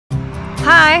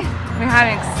Hi! We had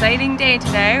an exciting day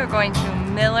today. We're going to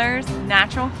Miller's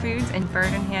Natural Foods in Bird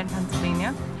in Hand,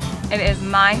 Pennsylvania. It is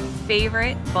my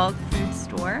favorite bulk food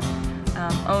store,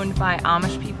 owned by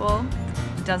Amish people.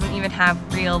 It doesn't even have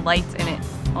real lights in it,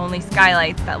 only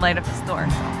skylights that light up the store,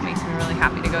 so it makes me really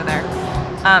happy to go there.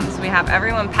 So we have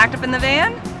everyone packed up in the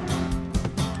van.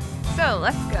 So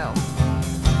let's go.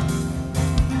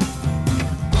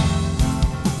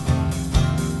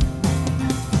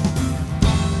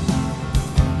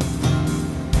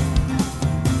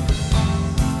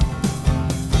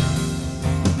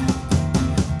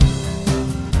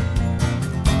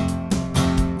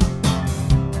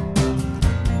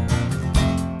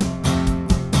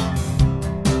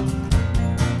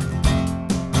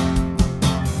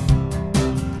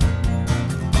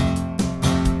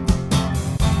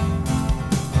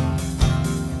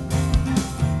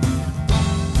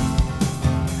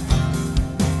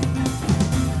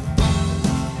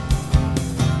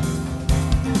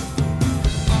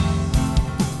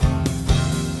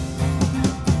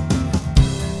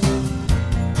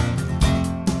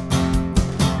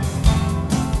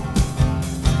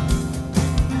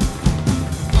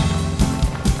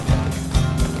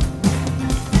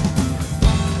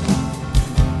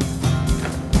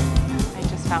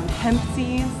 Hemp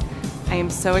seeds. I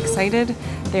am so excited.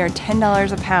 They are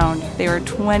 $10 a pound. They were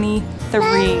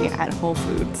 $23 at Whole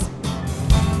Foods.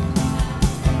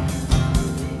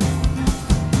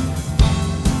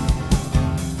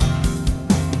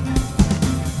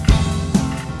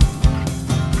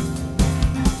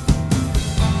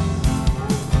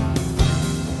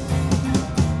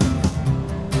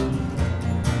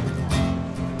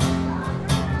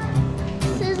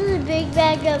 This is a big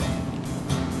bag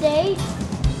of dates.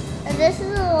 And this is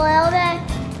a little bag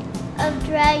of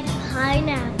dried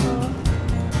pineapple.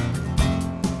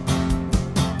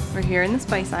 We're here in the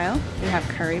spice aisle. We have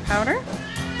curry powder,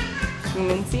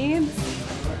 cumin seeds,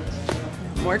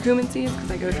 more cumin seeds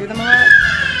because I go through them a lot,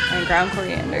 and ground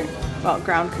coriander. Well,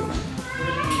 ground cumin.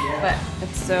 But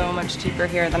it's so much cheaper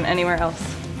here than anywhere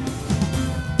else.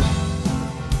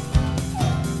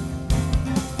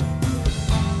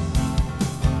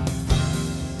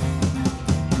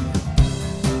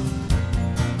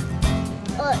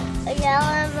 A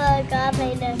gallon of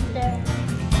agave nectar.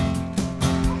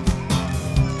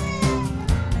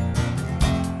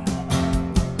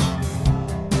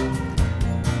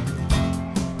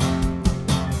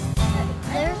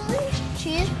 There's these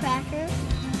cheese crackers.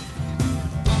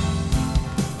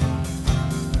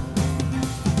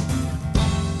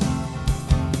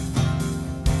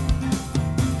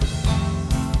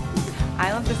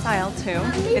 I love this aisle too.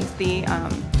 It's the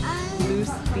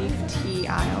loose leaf tea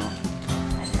aisle.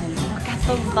 Look at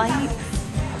the lights,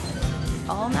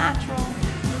 all natural.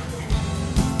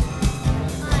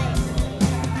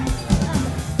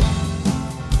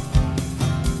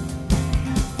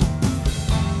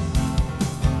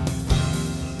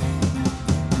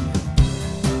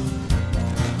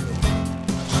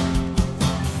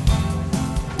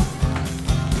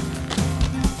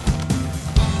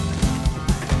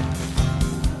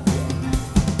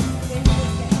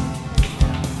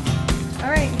 All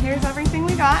right, here's everything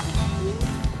we got.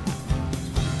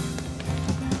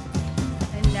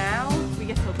 We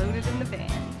get to load it in the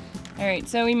van. All right,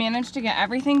 so we managed to get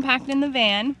everything packed in the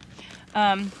van.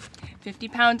 50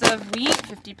 pounds of wheat,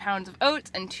 50 pounds of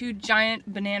oats, and 2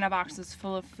 giant banana boxes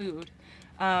full of food.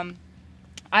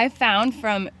 I found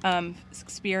from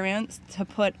experience to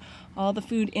put all the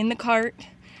food in the cart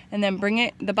and then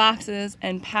bring the boxes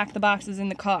and pack the boxes in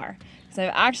the car. So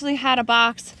I've actually had a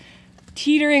box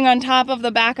teetering on top of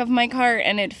the back of my cart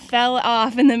and it fell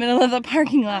off in the middle of the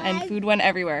parking lot and food went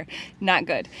everywhere. Not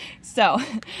good. So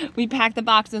we pack the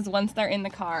boxes once they're in the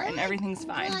car and everything's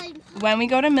fine. When we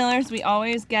go to Miller's, we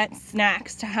always get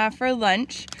snacks to have for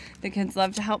lunch. The kids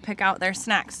love to help pick out their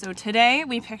snacks. So today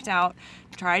we picked out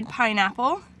dried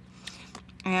pineapple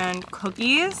and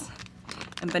cookies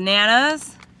and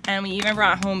bananas, and we even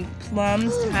brought home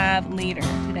plums to have later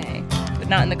today, but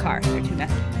not in the car. They're too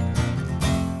messy.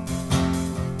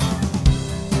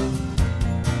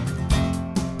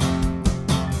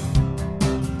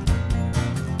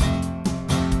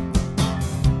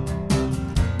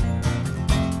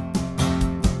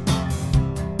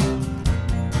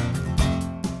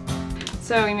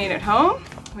 So we made it home,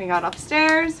 we got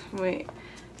upstairs, we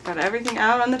got everything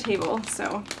out on the table.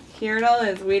 So here it all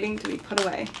is, waiting to be put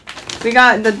away. We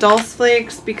got the dulse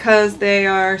flakes because they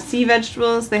are sea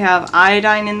vegetables. They have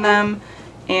iodine in them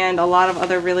and a lot of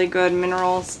other really good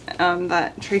minerals,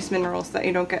 trace minerals that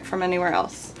you don't get from anywhere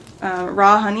else.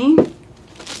 Raw honey,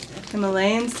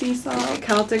 Himalayan sea salt,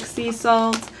 Celtic sea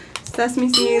salt,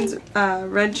 sesame seeds,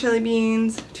 red chili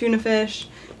beans, tuna fish,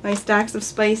 my stacks of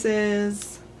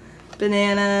spices,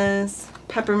 bananas,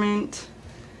 peppermint,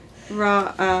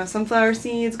 raw sunflower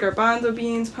seeds, garbanzo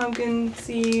beans, pumpkin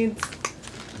seeds,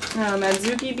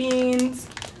 adzuki beans,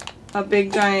 a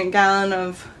big giant gallon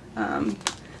of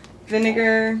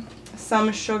vinegar,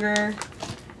 some sugar,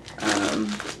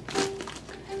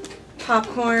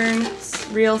 popcorn,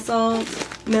 real salt,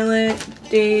 millet,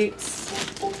 dates,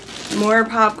 more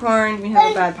popcorn. We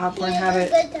have a bad popcorn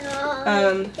habit.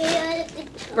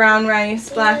 Brown rice,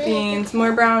 black beans,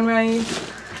 more brown rice,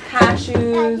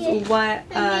 cashews, wet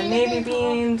navy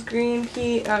beans, green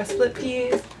pea, split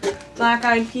peas,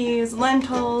 black-eyed peas,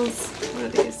 lentils. What are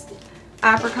these?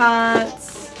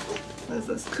 Apricots. What is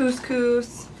this?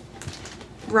 Couscous,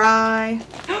 rye.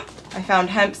 I found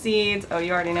hemp seeds. Oh,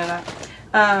 you already know that.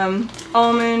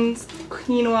 Almonds,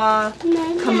 quinoa,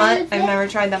 kamut. I've never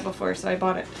tried that before, so I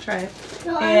bought it to try it.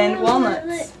 And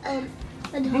walnuts.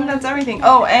 I think that's everything.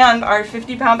 Oh, and our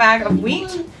 50-pound bag of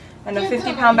wheat and a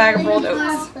 50-pound bag of rolled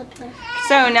oats.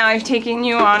 So now I've taken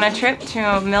you on a trip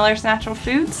to Miller's Natural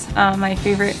Foods, my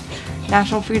favorite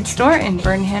natural food store in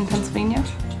Birmingham, Pennsylvania.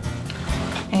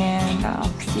 And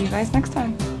I'll see you guys next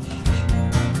time.